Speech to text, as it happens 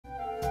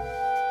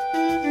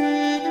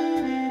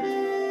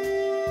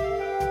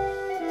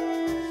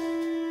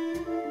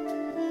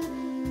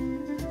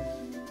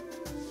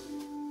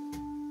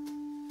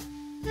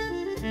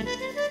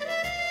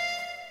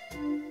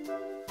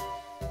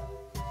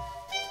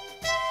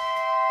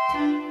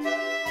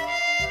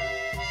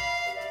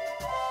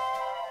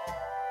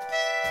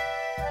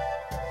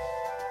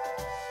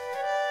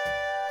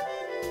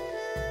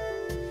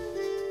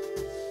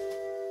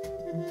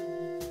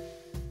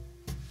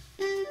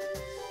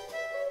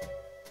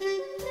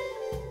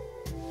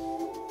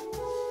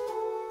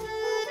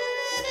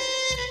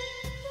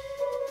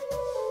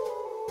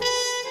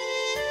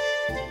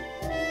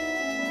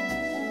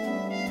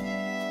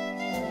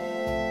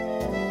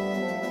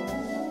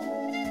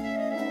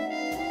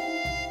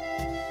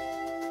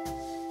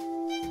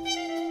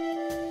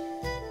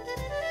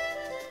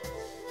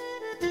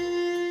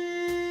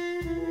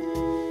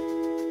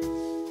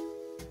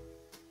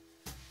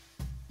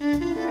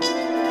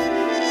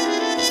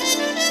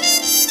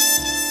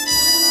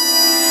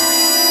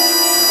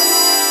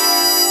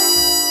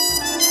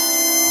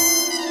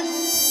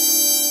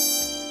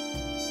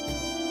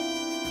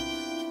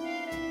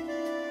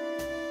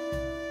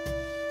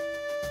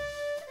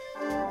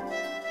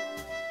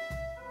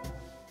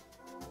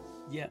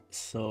Yeah,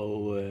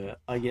 so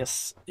I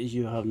guess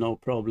you have no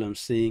problem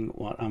seeing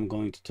what I'm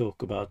going to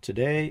talk about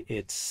today.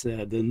 It's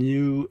the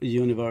new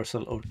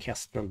Universal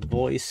Orchestral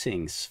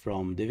Voicings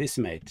from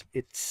Divisimate.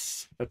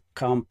 It's a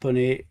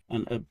company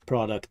and a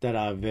product that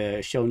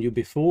I've shown you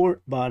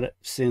before, but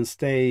since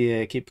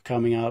they keep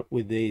coming out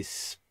with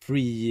these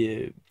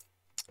free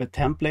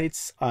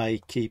templates,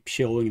 I keep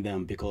showing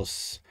them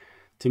because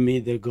to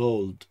me they're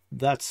gold.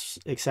 That's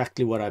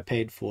exactly what I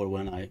paid for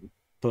when I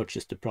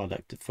purchased the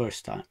product the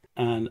first time,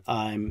 and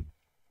I'm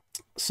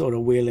sort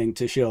of willing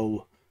to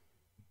show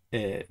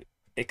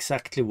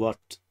exactly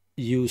what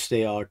use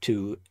they are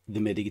to the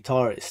MIDI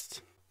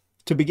guitarist.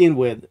 To begin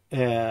with,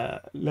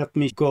 let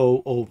me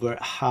go over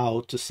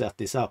how to set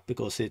this up,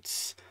 because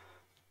it's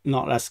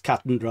not as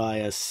cut and dry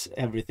as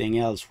everything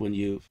else when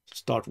you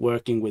start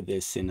working with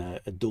this in a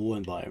DAW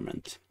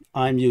environment.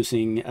 I'm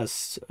using,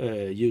 as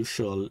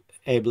usual,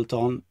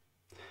 Ableton,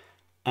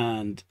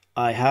 and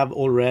I have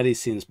already,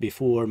 since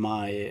before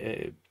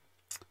my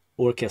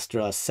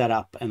orchestra set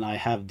up, and I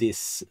have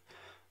this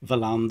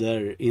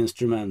Wallander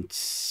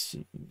Instruments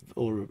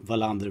or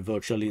Wallander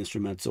Virtual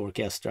Instruments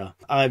Orchestra.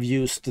 I've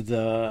used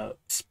the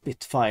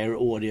Spitfire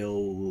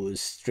Audio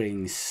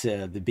strings,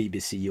 the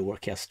BBC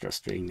Orchestra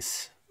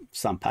strings,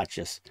 some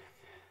patches.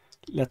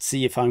 Let's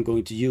see if I'm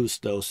going to use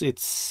those.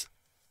 It's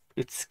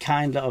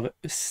kind of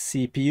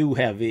CPU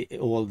heavy,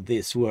 all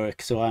this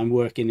work, so I'm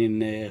working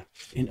in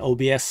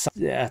OBS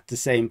at the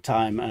same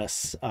time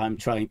as I'm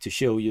trying to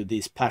show you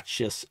these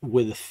patches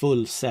with a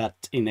full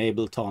set in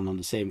Ableton on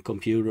the same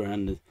computer,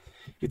 and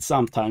it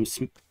sometimes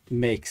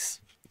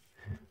makes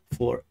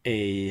for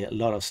a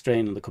lot of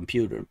strain on the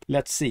computer.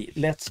 Let's see,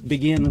 let's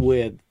begin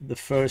with the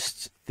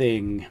first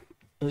thing.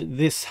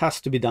 This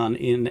has to be done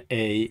in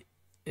a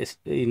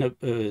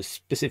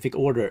specific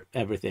order,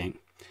 everything.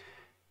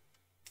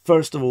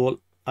 First of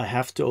all, I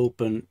have to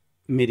open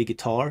MIDI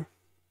Guitar,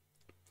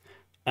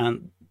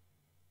 and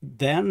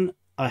then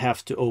I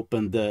have to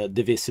open the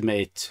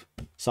Divisimate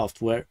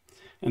software.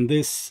 And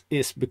this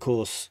is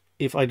because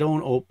if I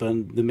don't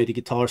open the MIDI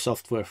Guitar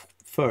software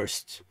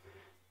first,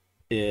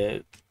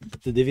 the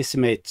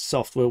Divisimate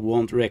software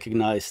won't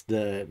recognize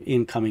the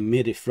incoming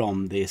MIDI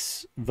from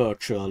this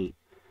virtual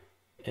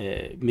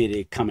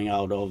MIDI coming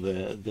out of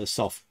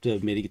the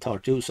MIDI Guitar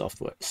 2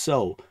 software.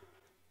 So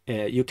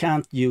you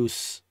can't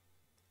use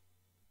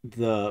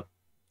the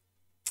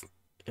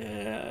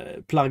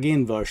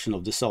plug-in version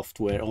of the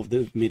software, of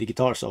the MIDI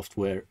Guitar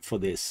software for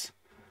this.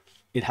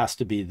 It has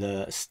to be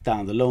the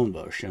standalone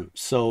version.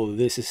 So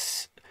this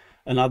is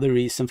another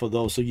reason for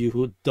those of you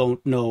who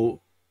don't know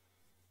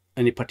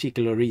any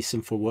particular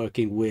reason for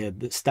working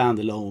with the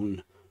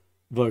standalone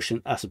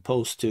version as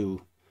opposed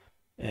to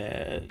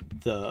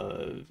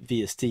the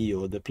VST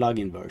or the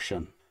plug-in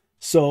version.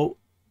 So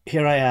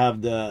here I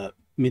have the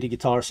MIDI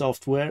Guitar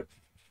software.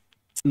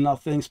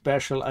 Nothing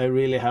special I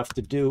really have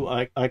to do.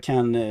 I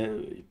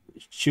can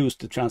choose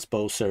the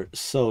transposer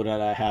so that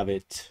I have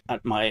it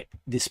at my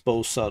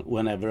disposal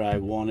whenever I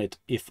want it,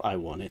 if I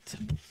want it.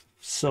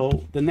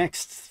 So the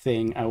next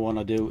thing I want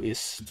to do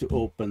is to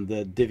open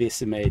the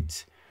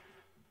Divisimate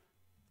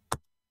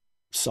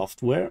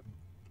software,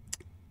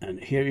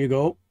 and here you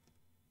go.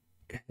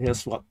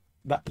 Here's what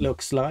that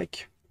looks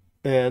like.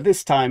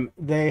 This time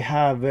they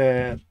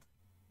have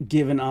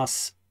given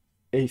us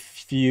a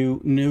few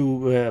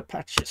new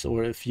patches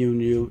or a few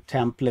new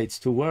templates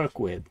to work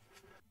with.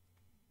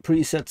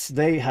 Presets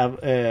they have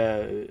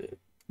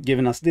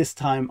given us this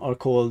time are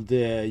called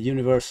the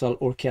Universal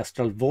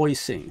Orchestral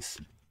Voicings.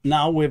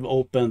 Now we've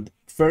opened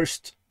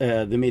first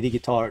the MIDI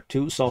Guitar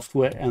 2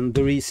 software, and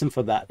the reason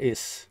for that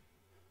is,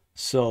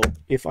 so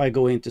if I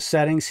go into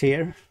settings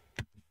here,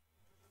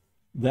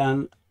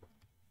 then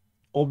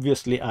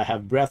obviously I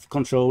have breath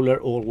controller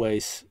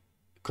always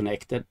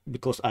connected,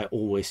 because I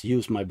always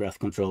use my breath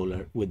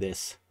controller with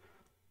this.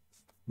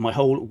 My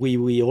whole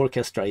wee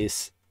orchestra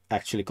is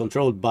actually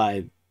controlled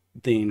by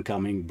the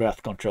incoming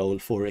breath control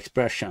for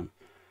expression.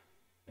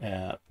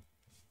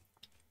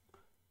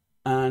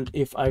 And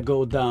if I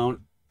go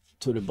down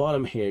to the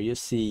bottom here, you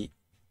see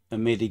a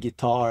MIDI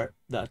guitar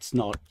that's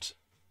not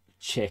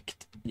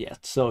checked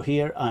yet. So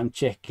here I'm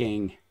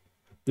checking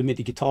the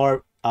MIDI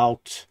guitar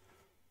out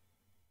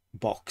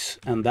box,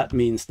 and that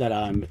means that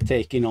I'm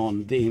taking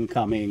on the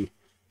incoming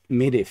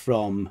MIDI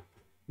from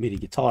MIDI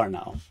Guitar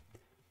now.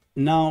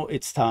 Now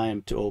it's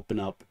time to open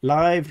up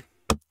Live,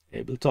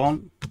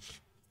 Ableton.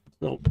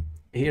 So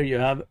here you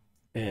have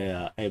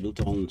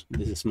Ableton.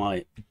 This is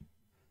my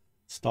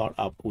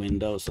startup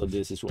window, so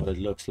this is what it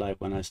looks like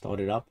when I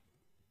start it up.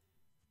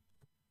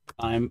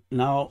 I'm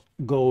now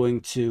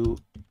going to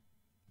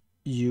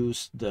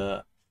use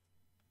the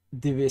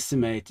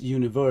Divisimate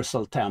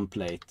Universal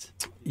template.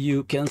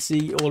 You can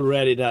see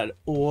already that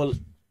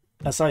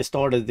as I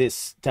started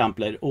this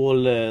template,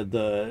 all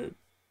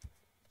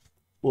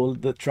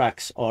the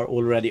tracks are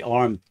already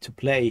armed to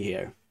play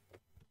here.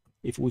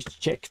 If we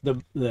check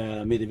the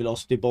MIDI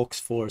velocity box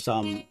for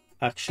some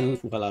actions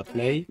while I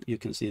play, you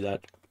can see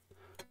that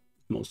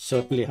most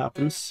certainly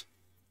happens.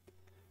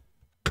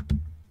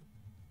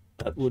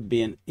 That would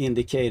be an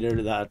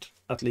indicator that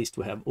at least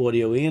we have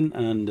audio in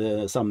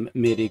and some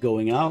MIDI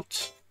going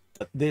out.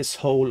 This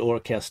whole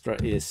orchestra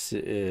is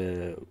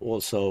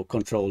also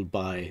controlled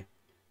by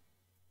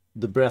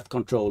the breath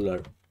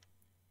controller.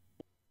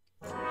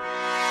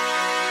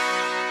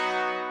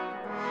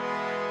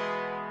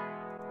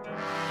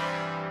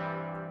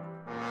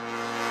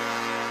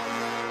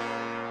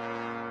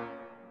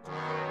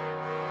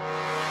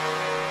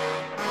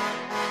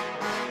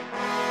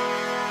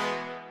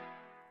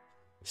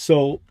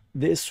 So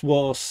this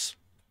was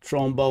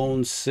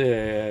trombones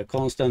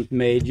constant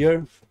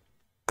major.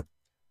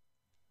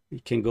 We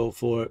can go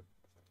for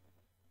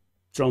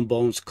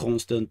trombones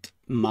constant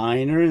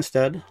minor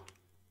instead.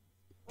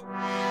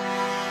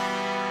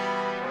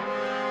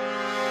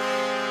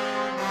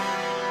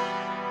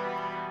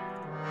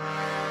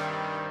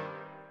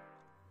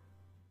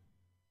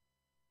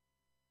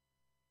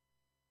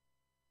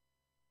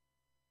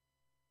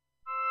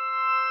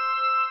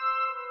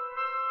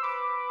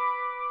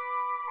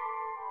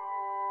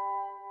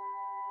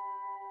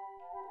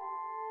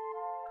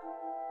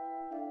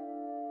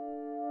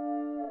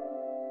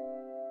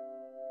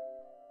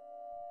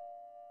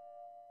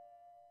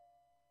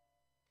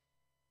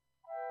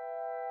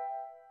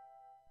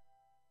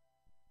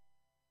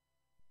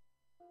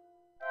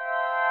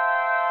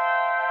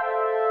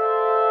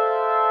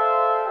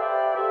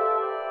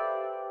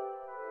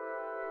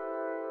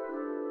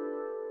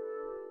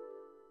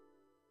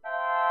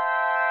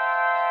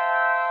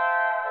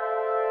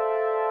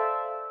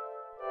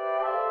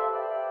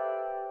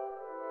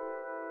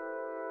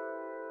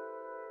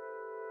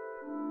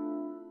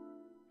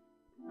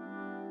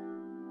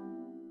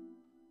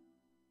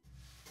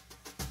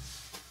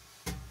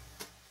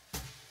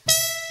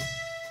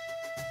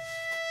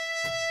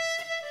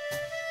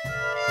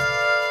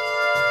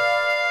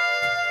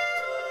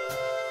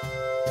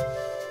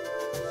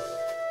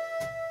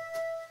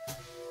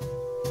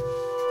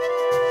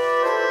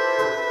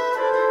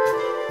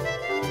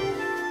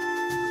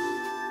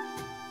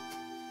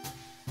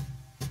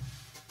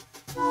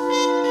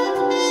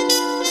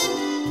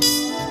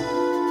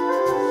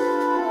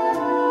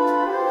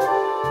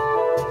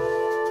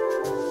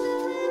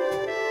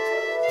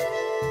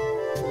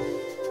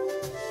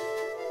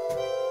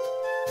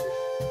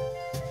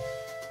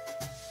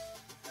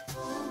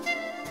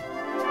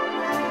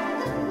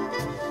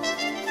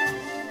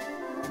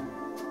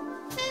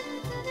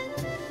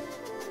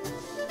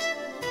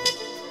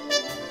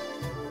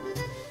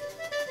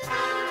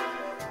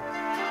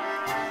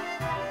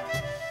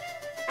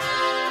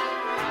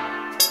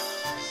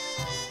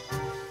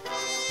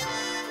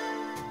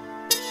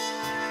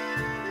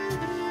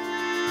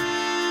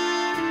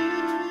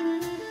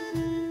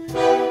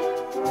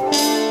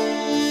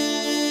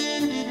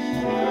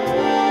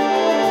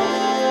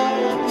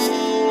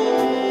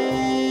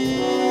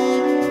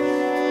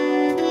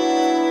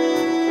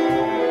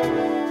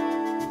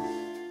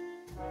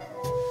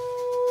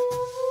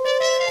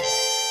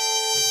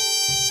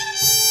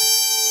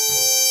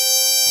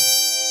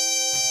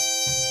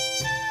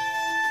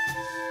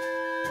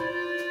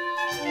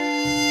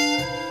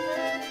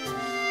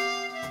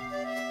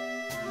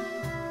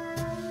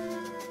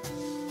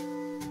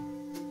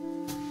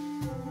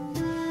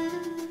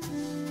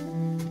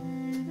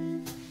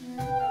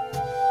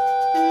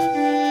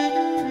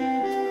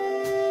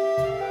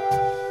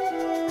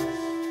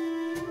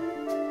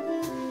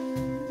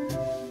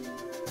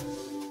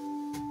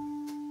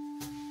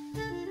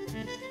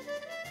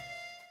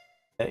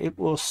 It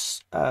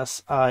was,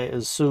 as I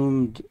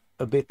assumed,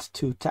 a bit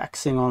too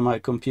taxing on my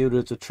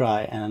computer to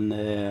try and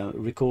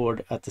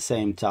record at the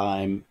same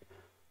time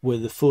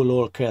with the full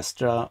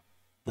orchestra.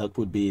 That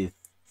would be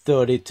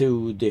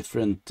 32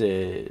 different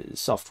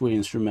software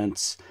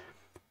instruments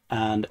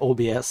and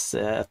OBS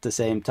at the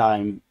same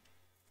time.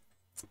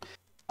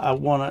 I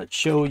want to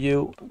show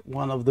you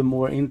one of the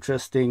more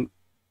interesting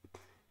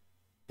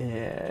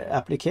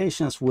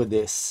applications with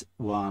this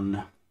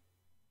one.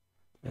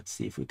 Let's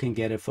see if we can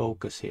get a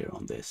focus here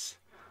on this.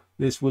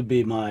 This would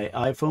be my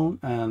iPhone,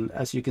 and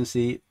as you can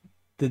see,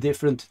 the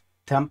different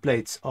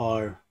templates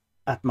are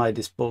at my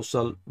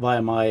disposal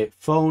via my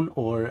phone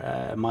or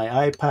my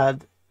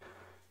iPad.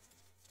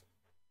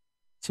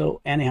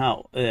 So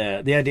anyhow,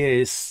 the idea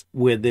is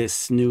with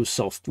this new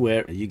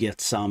software, you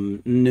get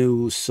some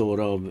new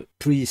sort of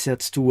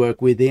presets to work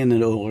within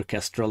an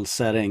orchestral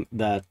setting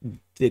that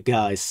the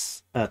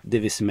guys at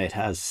Divisimate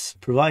has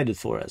provided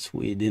for us.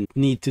 We didn't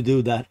need to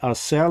do that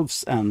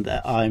ourselves, and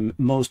I'm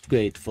most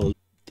grateful.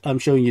 I'm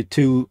showing you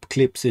two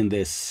clips in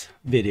this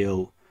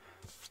video.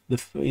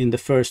 In the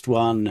first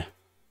one,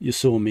 you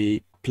saw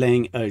me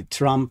playing a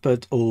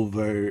trumpet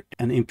over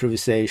an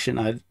improvisation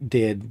I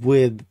did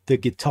with the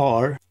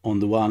guitar on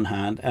the one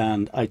hand,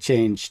 and I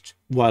changed,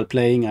 while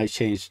playing, I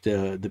changed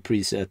the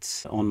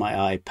presets on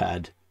my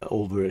iPad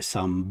over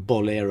some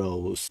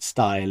bolero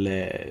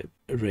style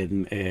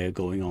rhythm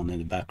going on in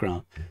the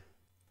background.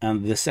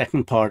 And the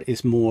second part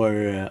is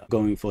more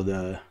going for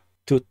the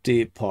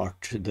tutti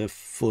part, the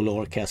full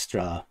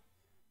orchestra,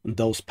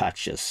 those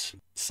patches,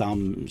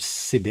 some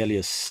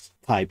Sibelius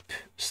type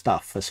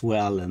stuff as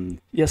well,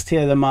 and just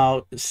hear them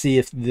out, see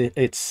if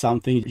it's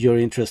something you're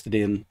interested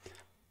in.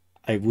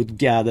 I would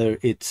gather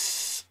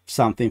it's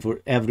something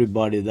for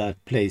everybody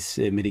that plays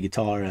MIDI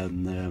guitar,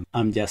 and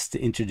I'm just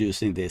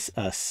introducing this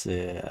as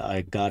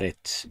I got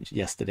it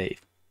yesterday.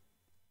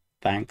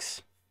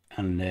 Thanks,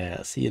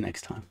 and see you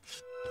next time.